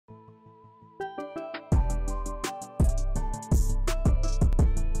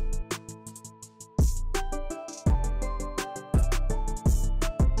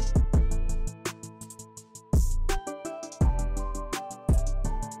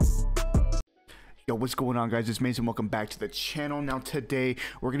Yo, what's going on, guys? It's Mason. Welcome back to the channel. Now today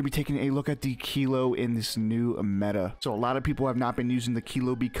we're going to be taking a look at the kilo in this new meta. So a lot of people have not been using the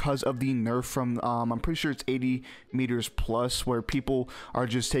kilo because of the nerf from I'm pretty sure it's 80 meters plus, where people are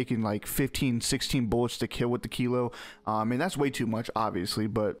just taking like 15-16 bullets to kill with the kilo, and that's way too much, obviously.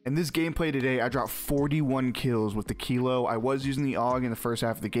 But in this gameplay today, I dropped 41 kills with the kilo. I was using the AUG in the first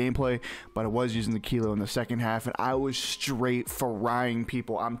half of the gameplay, but I was using the kilo in the second half, and I was straight frying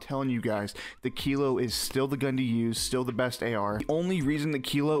people. I'm telling you guys, the kilo is still the gun to use, still the best AR. The only reason the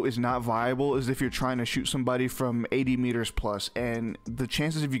kilo is not viable is if you're trying to shoot somebody from 80 meters plus, and the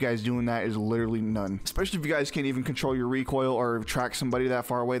chances of you guys doing that is literally none. Especially if you guys can't even control your recoil or track somebody that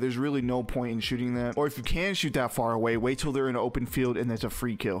far away. There's really no point in shooting them. Or if you can shoot that far away, wait till they're in an open field and it's a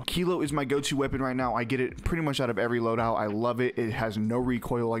free kill. Kilo is my go-to weapon right now. I get it pretty much out of every loadout. I love it. It has no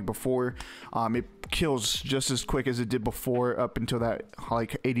recoil like before. It kills just as quick as it did before up until that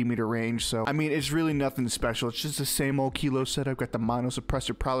like 80 meter range. So I mean, it's really nothing special. It's just the same old kilo setup. Got the mono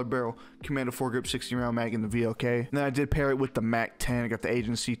suppressor, prowler barrel, commando foregrip, 60 round mag, and the VLK. And then I did pair it with the Mac 10. I got the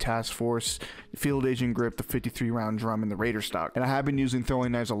agency task force, field agent grip, the 53 round drum, and the Raider stock. And I have been using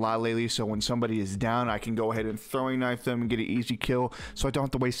throwing knives a lot lately, so when somebody is down, I can go ahead and throwing knife them and get an easy kill, so I don't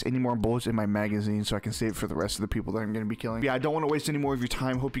have to waste any more bullets in my magazine, so I can save it for the rest of the people that I'm going to be killing. But yeah, I don't want to waste any more of your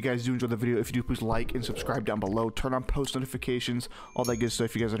time. Hope you guys do enjoy the video. If you do, please like and subscribe down below. Turn on post notifications, all that good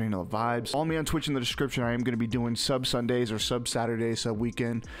stuff. You guys already know the vibes. Follow me on Twitch in the description. I am going to be doing sub Sundays or sub Saturdays, sub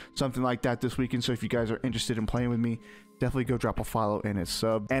weekend, something like that this weekend. So if you guys are interested in playing with me, definitely go drop a follow and a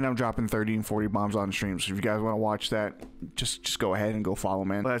sub. And I'm dropping 30 and 40 bombs on stream, so if you guys want to watch that, just go ahead and go follow,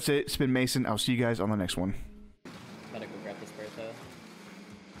 man. But that's it. It's been Mason. I'll see you guys on the next one. Gotta go grab this Bertha.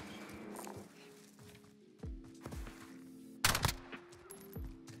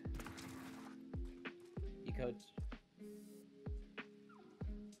 You coach.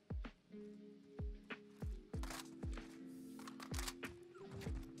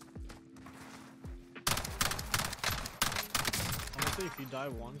 Honestly, if you die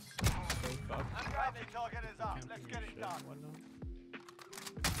once, so fucked. The target is up. Let's get it done.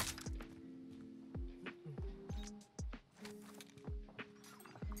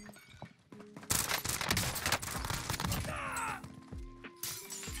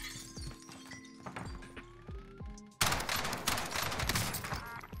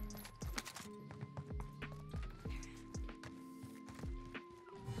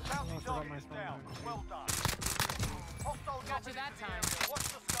 Bounty target is down. Well done. Hostile Got you that time. Watch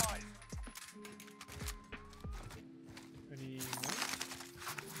the skies. 21?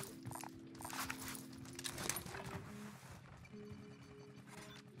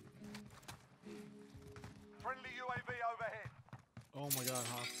 Friendly UAV overhead. Oh my god,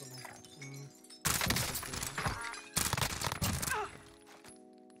 hospital.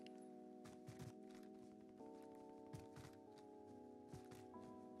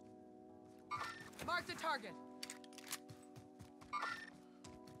 Mark the target.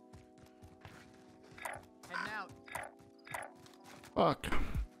 Heading out. Fuck.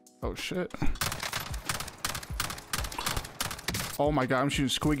 Oh shit. Oh my god, I'm shooting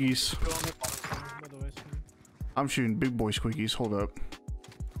squiggies. I'm shooting big boy squiggies. Hold up.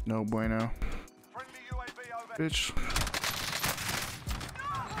 No bueno. Friendly UAV overhead. Bitch.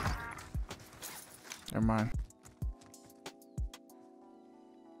 Never mind.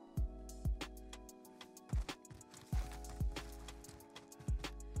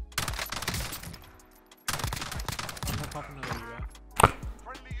 I'm gonna pop another UAV.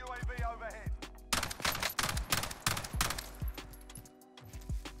 Friendly UAV overhead.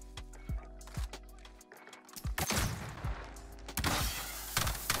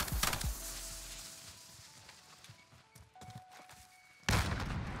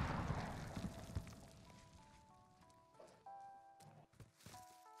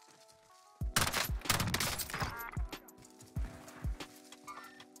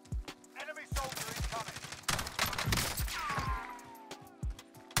 Enemy soldier incoming.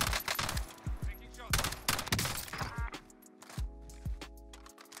 Taking shots.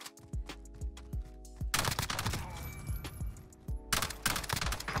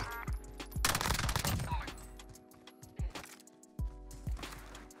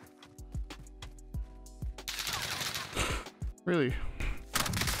 Really?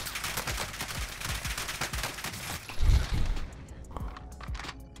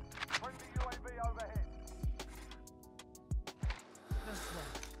 Friendly UAV overhead.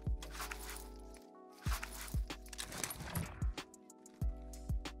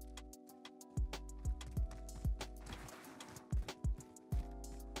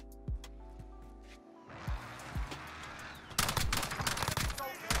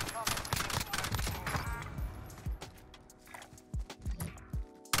 Soldier incoming.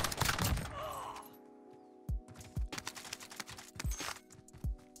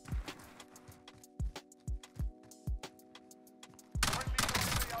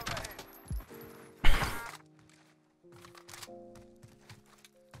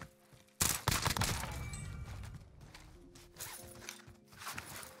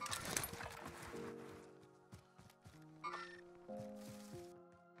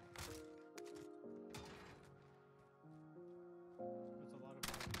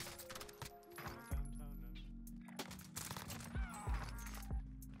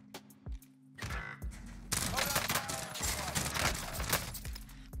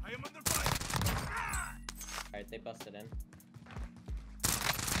 they busted in.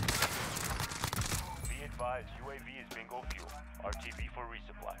 Be advised, UAV is bingo fuel. RTB for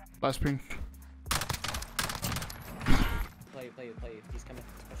resupply. Last ping. Play. He's coming.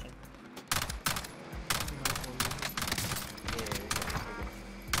 He's pushing.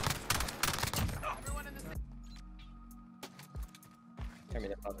 Everyone in the same. Turn me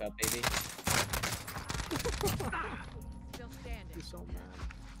the fuck up, baby. Still standing. He's so mad.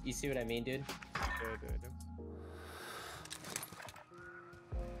 You see what I mean, dude? Yeah, I do.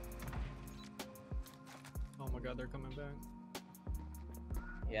 Oh my god, they're coming back.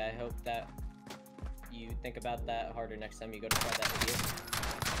 Yeah, I hope that you think about that harder next time you go to try that idiot.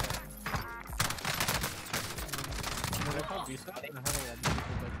 When I called VSAT, I had a lot of people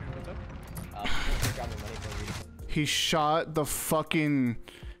that came with it. Thanks for dropping money for reading. He shot the fucking.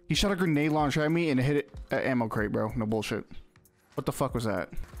 He shot a grenade launcher at me and it hit it at ammo crate, bro. No bullshit. What the fuck was that?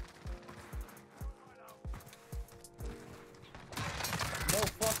 No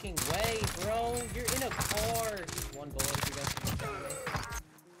fucking way, bro. You're in a car. Just one bullet if you guys can tell me.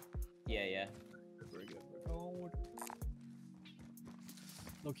 Yeah. Very good. We're cold.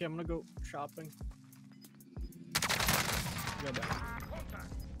 Okay, I'm gonna go shopping. Go down.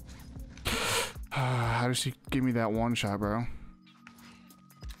 How does he give me that one shot, bro?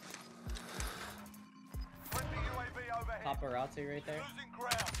 Friendly UAV overhead. Paparazzi right there. Losing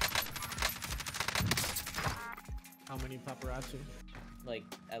ground. How many paparazzi? Like,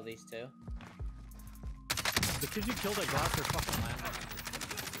 at least 2. The kids you killed at glass are fucking landing.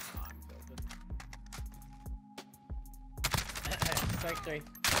 Strike 3.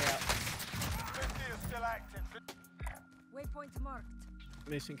 You're out. 50 is still active. Waypoint marked.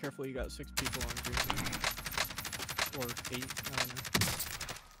 Mason, careful, you got 6 people on green. Or 8, I don't know.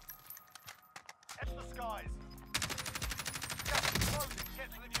 Edge the skies. Gas is closing. Get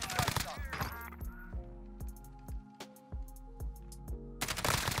to the new safe zone.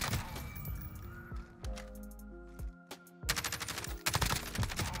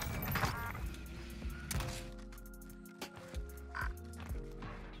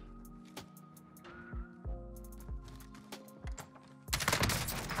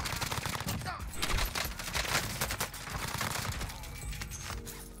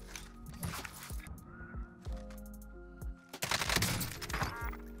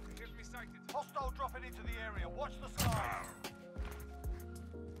 Hostile dropping into the area. Watch the skies.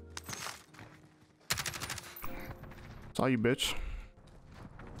 Saw you, bitch.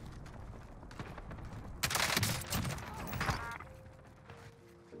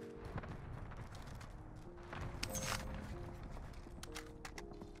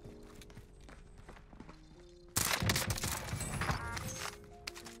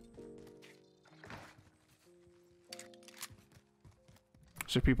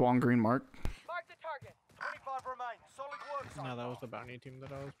 Is there people on green mark? Mark the target. 25 remain. Solid work so No, that far. was the bounty team that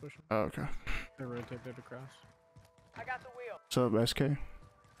I was pushing. Oh, okay. They rotated across. I got the wheel. What's up, SK?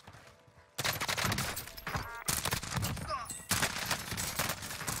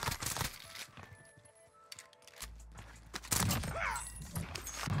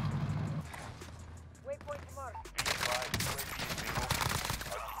 Waypoint marked.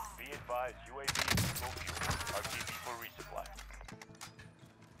 Be advised, UAV is bingo fuel. RTB for resupply.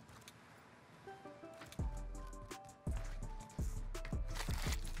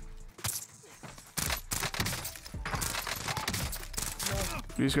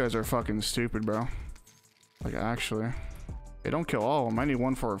 These guys are fucking stupid, bro. Like, actually. They don't kill all of them. I need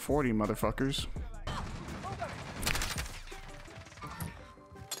one for 40, motherfuckers.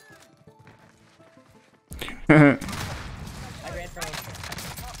 I ran from him.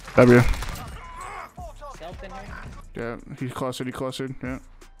 W. Self in here. Yeah, he clustered, yeah.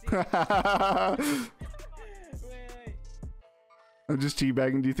 Wait. I'm just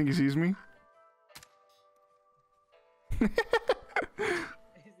teabagging. Do you think he sees me?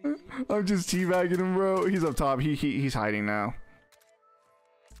 I'm just teabagging him, bro. He's up top. He's hiding now.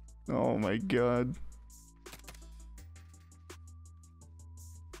 Oh my god.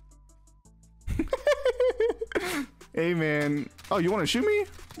 Hey man. Oh, you want to shoot me,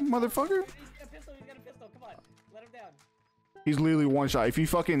 motherfucker? He's got a pistol. Come on. Let him down. He's literally one shot. If you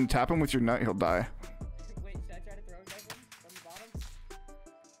fucking tap him with your nut, he'll die. Wait, should I try to throw a rifle from the bottom?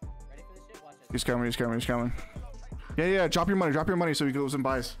 Ready for this shit? Watch it. He's coming. Yeah, drop your money so he goes and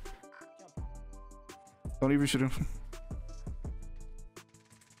buys. Jump. Don't even shoot him. He's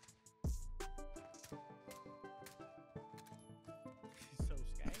so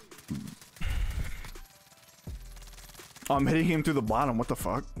scared. Oh, I'm hitting him through the bottom. What the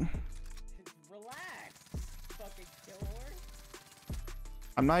fuck? Relax. Fucking kill horse.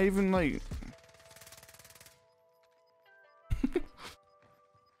 I'm not even like...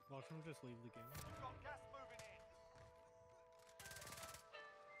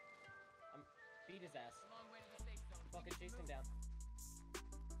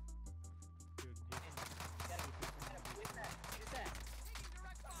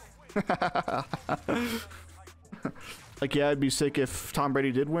 Like, yeah, I'd be sick if Tom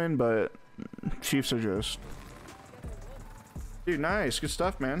Brady did win, but Chiefs are just... Dude, nice. Good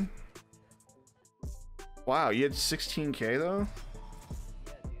stuff, man. Wow, you had 16K, though?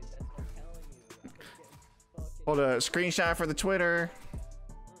 Yeah, dude, that's what I'm telling you. Fucking... Hold a screenshot for the Twitter.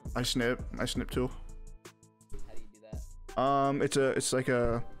 I snip too. How do you do that? It's like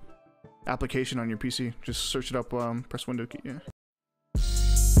a application on your PC. Just search it up, press window key, yeah.